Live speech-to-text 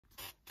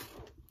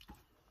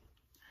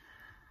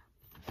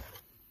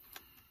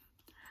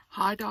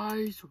Hi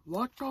guys,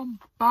 welcome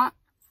back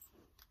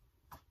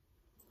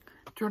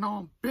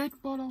to Big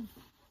Brother.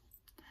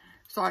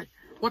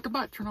 Welcome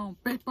back to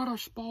Big Brother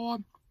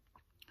Spawn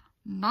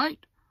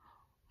Night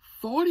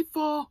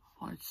 44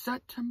 on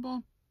September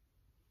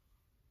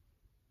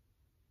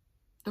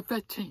the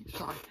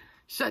 15th.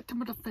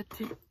 September the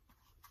 15th.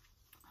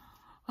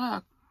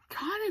 Kind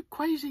of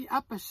crazy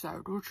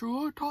episode, which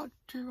we'll talk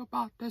to you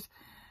about this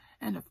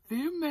in a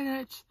few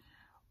minutes.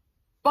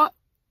 But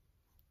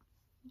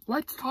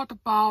let's talk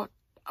about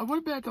a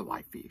little bit of the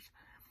wifeys.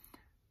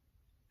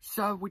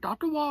 So we got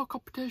the wall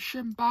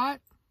competition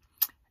back,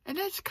 and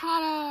it's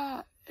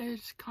kind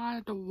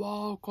of the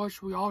wall. Of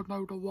course, we all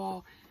know the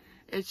wall.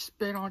 It's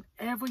been on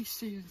every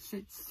season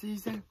since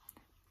season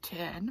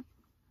 10.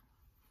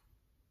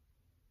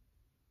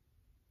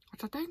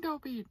 Which I think that'll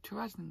be in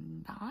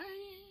 2009.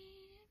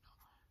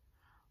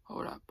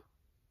 Hold up.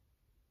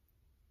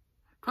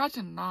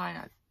 2009,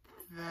 I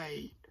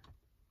think.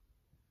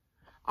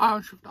 I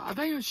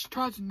think it was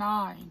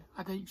 2009.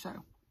 I think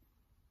so.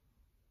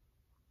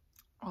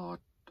 Or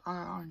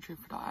I'm sure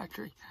for that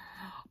actually.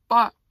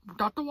 But we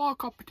got the wall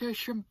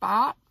competition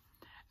back,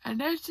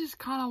 and this is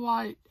kind of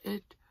like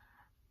it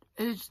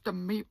is the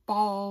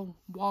meatball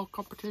wall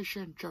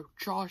competition.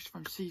 Josh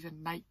from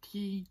season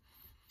 19.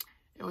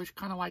 It was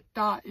kind of like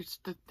that. It's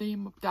the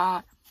theme of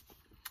that.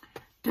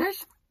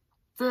 This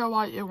feel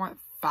like it went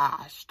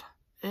fast.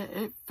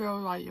 It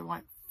feels like it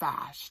went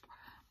fast.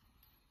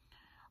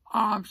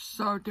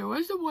 So there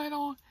is a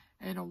winner,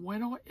 and the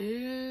winner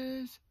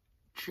is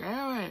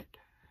Jared.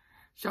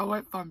 So it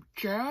went from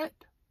Jared,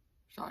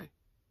 I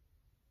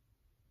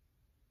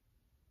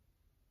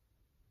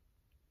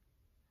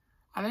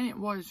think it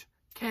was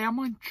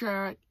Cameron,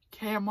 Jared,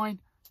 Cameron,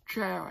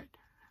 Jared.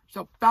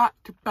 So back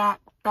to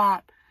back.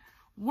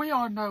 We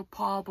all know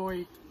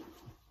probably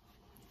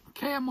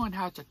Cameron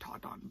has a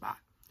tot on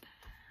back.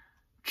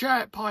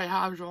 Jared probably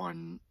has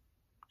one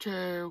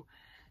too.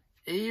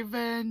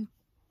 Even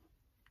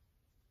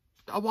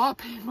a lot of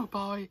people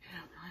probably.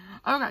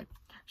 Okay,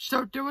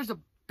 so there was a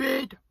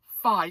big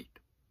fight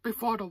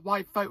before the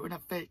wife vote in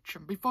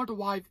eviction, before the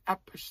wife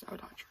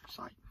episode, I should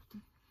say.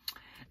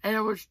 And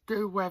it was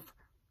due with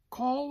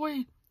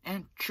Corey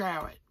and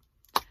Jared.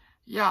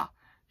 Yeah,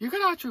 you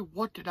can actually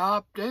look it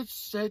up.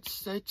 It's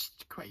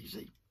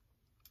crazy.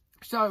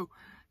 So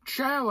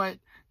Jared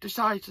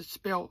decides to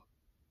spill,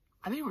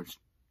 I think it was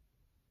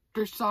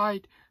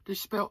decide to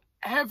spill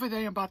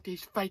everything about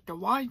these fake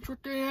wines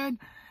within,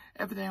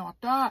 everything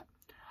like that.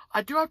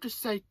 I do have to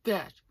say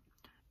this.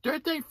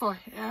 Good thing for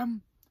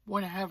him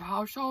when I have a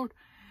household,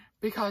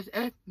 because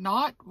if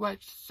not,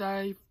 let's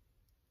say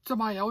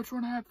somebody else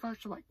want to have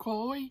first, like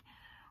Corey,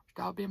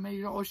 that would be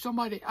amazing, or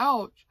somebody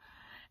else,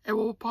 and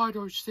we'll probably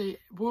don't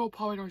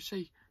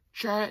see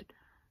Chet,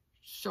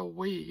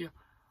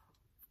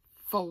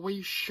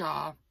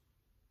 Felicia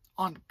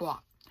on the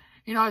block.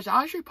 You know, it's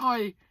actually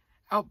probably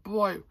out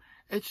blue.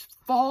 It's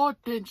far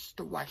against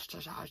the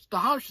West's house. The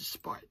house is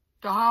split.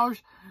 The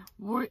house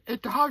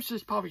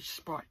is probably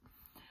split.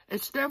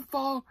 It's them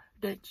far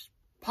against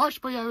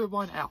possibly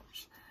everyone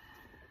else.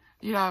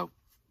 You know,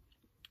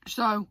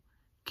 so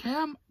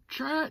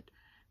Chet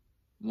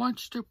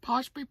wants to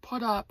possibly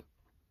put up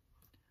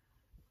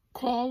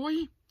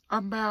Corey,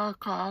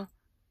 America,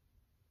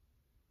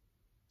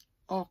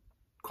 or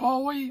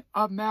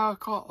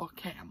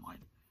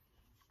Cameron.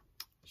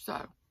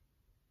 So,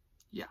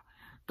 yeah.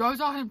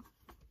 Those are him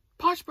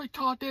possibly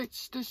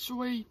targets this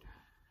week.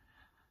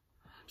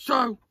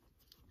 So,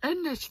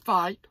 in this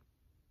fight,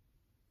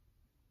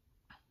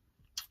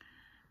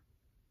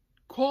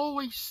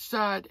 Corey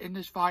said in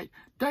this fight,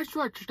 "That's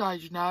what you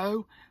guys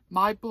know.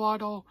 My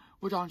brother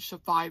was on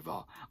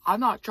Survivor. I'm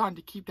not trying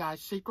to keep that a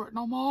secret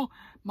no more.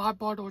 My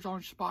brother was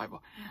on Survivor."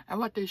 And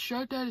what they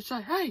should do is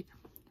say, "Hey,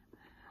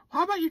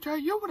 how about you tell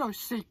your little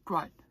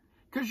secret?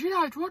 Because you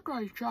guys look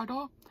like each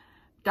other.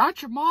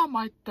 That's your mom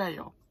right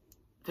there.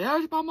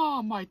 There's my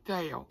mom right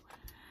there."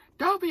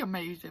 That would be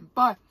amazing.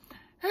 But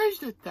here's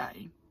the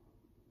thing.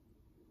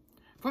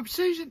 From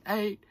season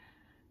 8,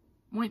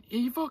 when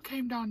Eva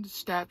came down the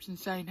steps and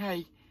saying,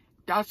 "Hey,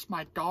 that's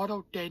my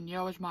daughter,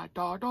 Danielle is my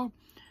daughter,"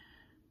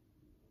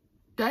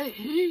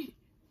 he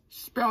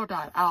spelled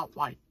that out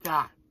like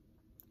that.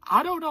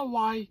 I don't know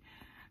why. It's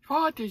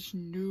probably like these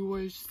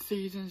newest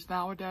seasons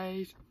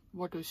nowadays,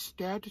 what they're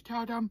scared to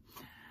tell them.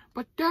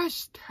 But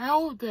just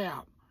tell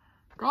them.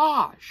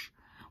 Gosh.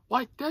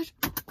 Like this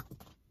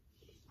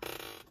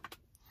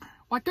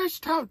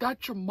tell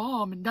that's your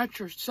mom and that's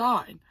your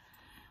son.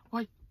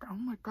 Like, oh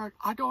my God,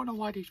 I don't know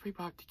why these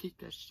people have to keep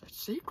this a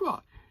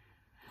secret.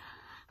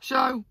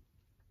 So,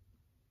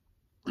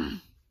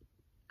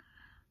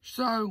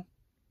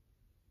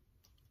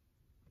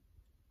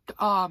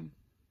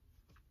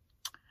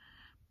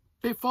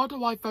 before the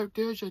white vote,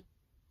 there's a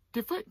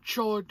different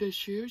show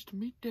this year. To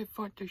me,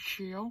 different this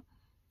year.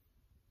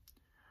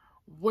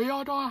 We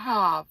are gonna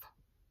have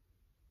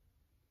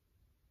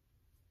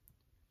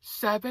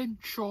 7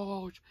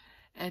 chores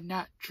in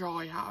that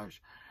joy house.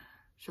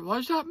 So what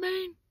does that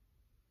mean?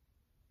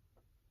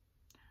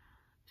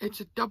 It's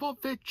a double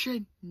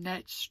eviction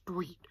next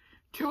street.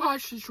 2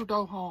 houses will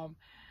go home.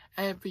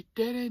 And if we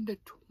did in the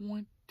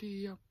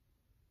 28th,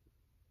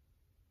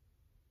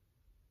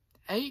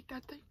 I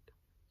think.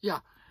 Yeah.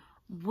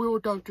 We'll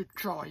go to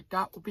Joy.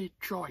 That will be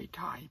Joy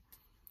time.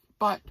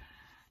 But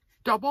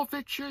double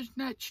evictions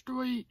next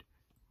street.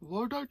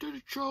 We'll go to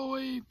the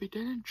Joy. We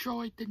didn't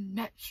enjoy the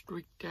next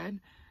street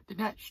then. The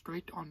next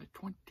street on the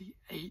 28th.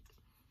 And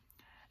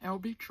it'll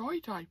be Joy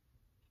time.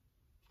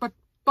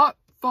 But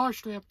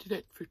firstly up to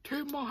date for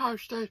 2 more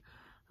houses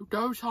who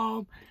goes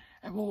home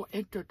and will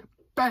enter the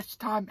best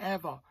time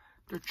ever,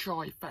 the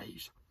Joy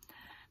phase.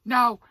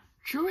 Now,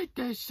 Joey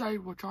did say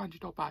we're trying to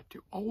go back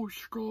to old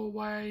school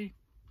way.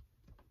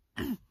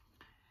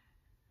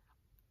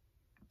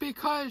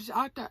 Because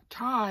at that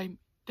time,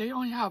 they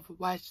only have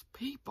less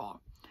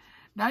people.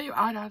 Now you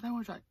add, I think it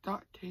was like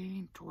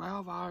 13,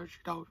 12 hours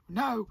ago.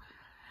 No,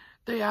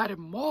 they added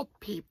more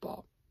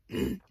people.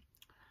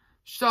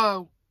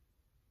 So,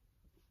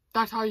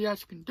 that's how you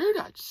guys can do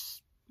that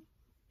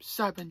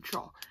 7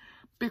 show.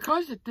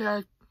 Because of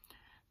that,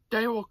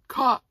 they will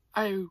cut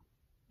a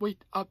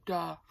week of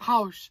the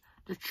house,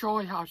 the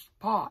Joy house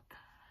apart.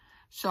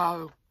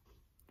 So,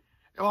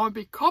 it won't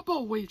be a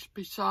couple of weeks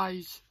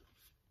besides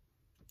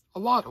a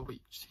lot of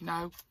weeks, you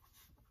know.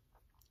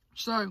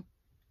 So,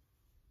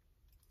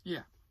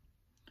 yeah.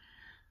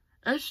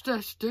 It's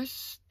just,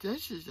 this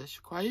is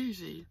just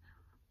crazy.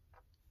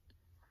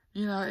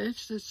 You know,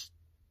 it's just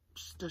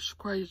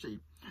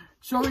crazy.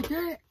 So we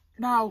did,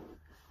 now,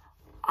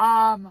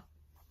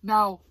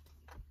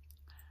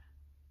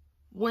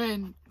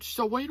 when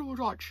Saweetie was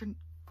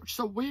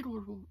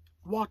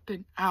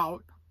walking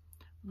out,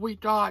 we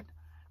got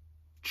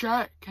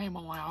Jet came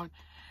around,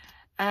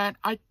 and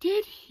I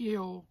did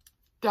hear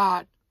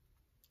that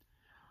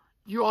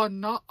you are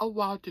not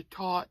allowed to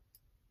talk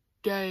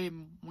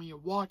Dame when you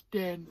walked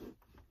in.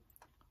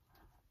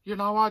 You're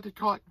not allowed to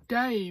talk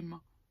Dame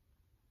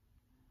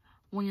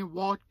when you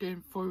walked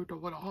in through the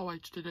little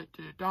hallways to the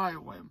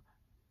dining room.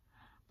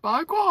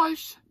 But of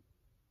course,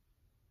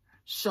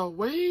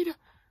 Saweetie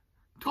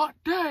taught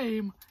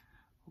Dame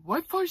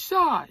with her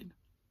sign.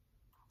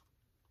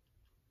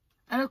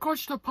 And of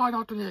course, the part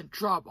out in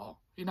trouble,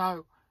 you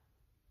know.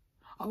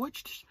 Oh,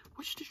 what's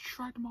this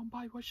drag them on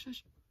by? What's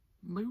this?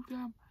 Move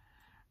them?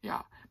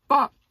 Yeah.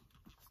 But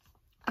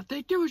I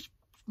think it was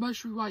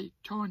mostly right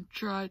turn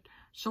Chad.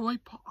 So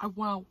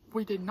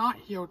we did not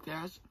hear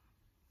this.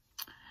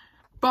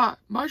 But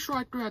most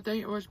likely, I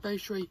think it was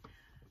basically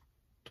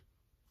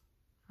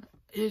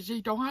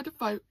Izzy don't have the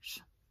votes.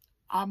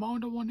 I'm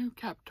on the one who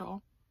kept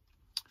her.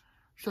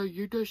 So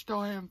you just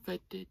go ahead and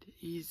fit it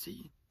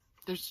easy.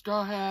 Just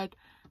go ahead,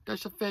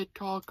 just a fit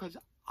her, because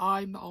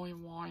I'm the only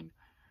one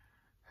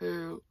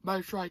who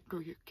most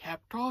likely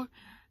kept her.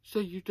 So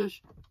you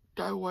just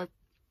go with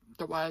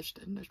the rest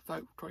and just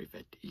vote for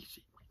it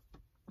easy.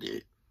 Yeah.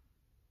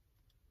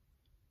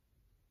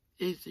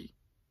 Easy.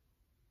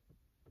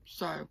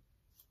 So,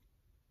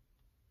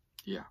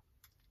 yeah.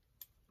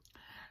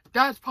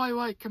 That's probably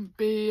what it can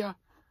be.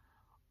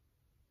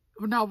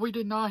 No, we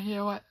did not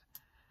hear it.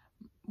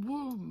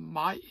 We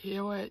might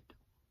hear it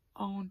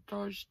on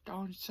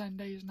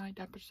Sunday's night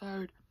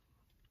episode.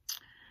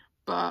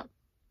 But,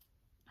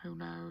 who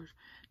knows.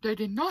 They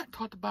did not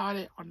talk about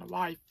it on the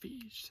live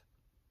feeds.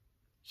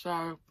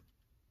 So,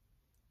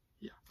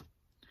 yeah.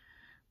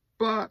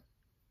 But,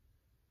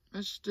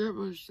 it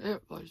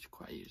was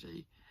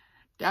crazy.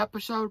 The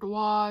episode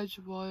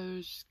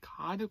was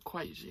kind of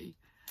crazy.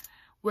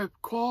 With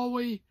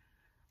Corey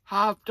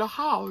have the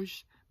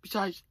house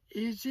besides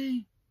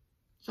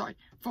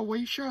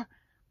Felicia,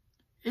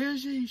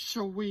 Izzy,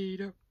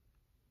 Saweetie,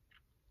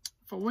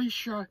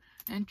 Felicia,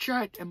 and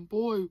Chet and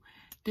Blue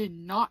did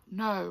not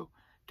know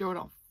they were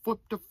going to flip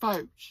the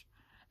votes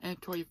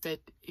until he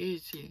fit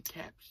Izzy and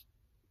kept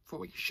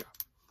Felicia.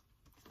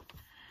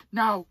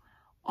 Now,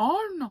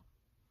 on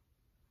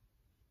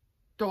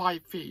the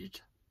live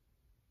feed,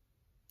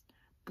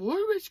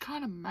 Blue is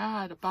kind of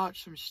mad about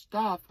some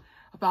stuff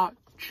about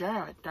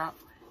Jared that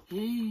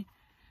he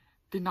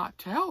did not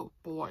tell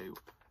Blue.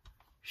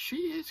 She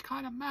is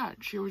kind of mad.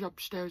 She was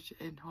upstairs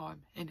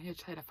in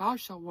his head of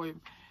house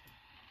room,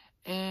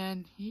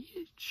 and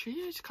she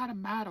is kind of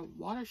mad at a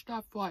lot of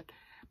stuff what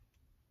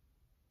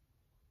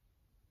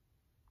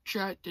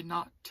Jared did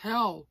not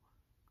tell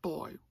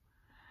Blue.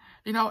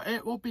 You know,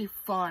 it will be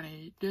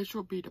funny. This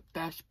will be the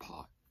best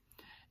part.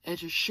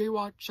 Is if she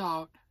walks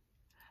out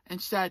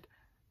and said,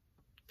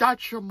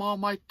 "That's your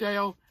mom right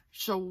there,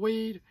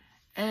 Saweetie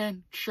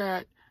and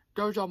Chet,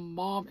 those are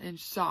mom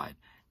inside."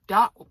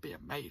 That will be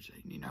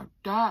amazing, you know,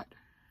 that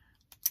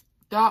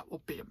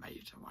will be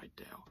amazing right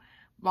there,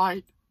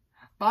 right?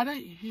 But I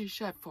think he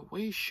said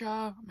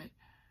Felicia,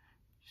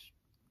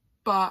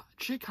 but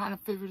she kind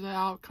of figured it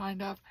out,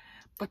 kind of,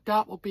 but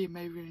that will be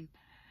amazing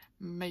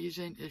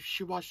if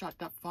she walked out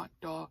that front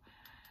door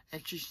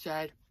and she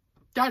said,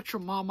 "That's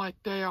your mom right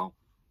there,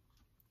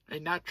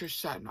 and that's your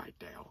son right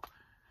there."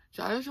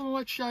 So I just want to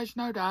let you guys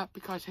know that,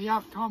 because he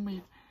have told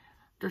me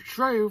the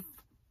truth.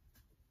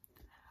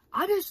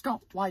 I just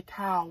don't like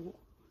how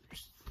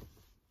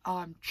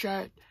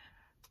Chet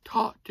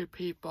talk to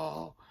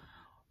people.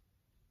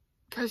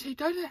 Because he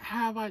doesn't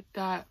have like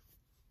that.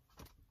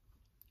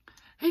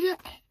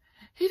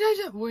 He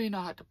doesn't really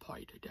know how to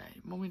play the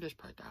game. Let me just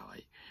put it that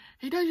way.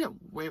 He doesn't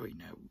really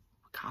know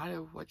kind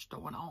of what's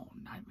going on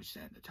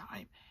 90% of the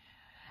time.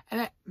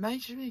 And it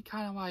makes me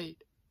kind of like,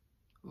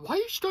 why are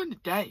you starting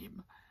the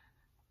game?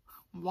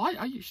 Why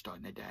are you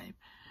starting the game?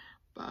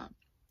 But,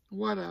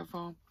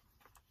 whatever.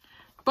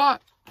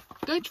 But,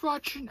 thanks for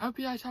watching. Hope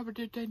you guys have a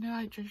good day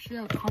tonight. Just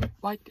comment,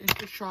 like, and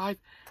subscribe.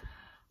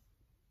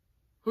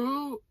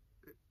 What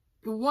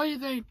do you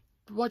think,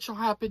 what's will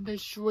happen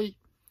this week?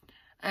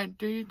 And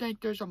do you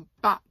think there's a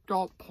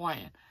backdoor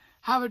plan?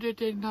 Have a good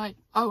day tonight.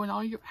 Oh, and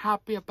are you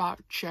happy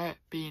about Chet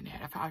being in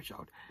the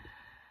episode?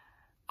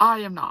 I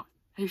am not.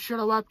 He should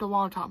have left a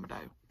long time ago.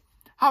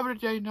 Have a good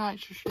day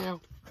tonight, so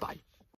still. Bye.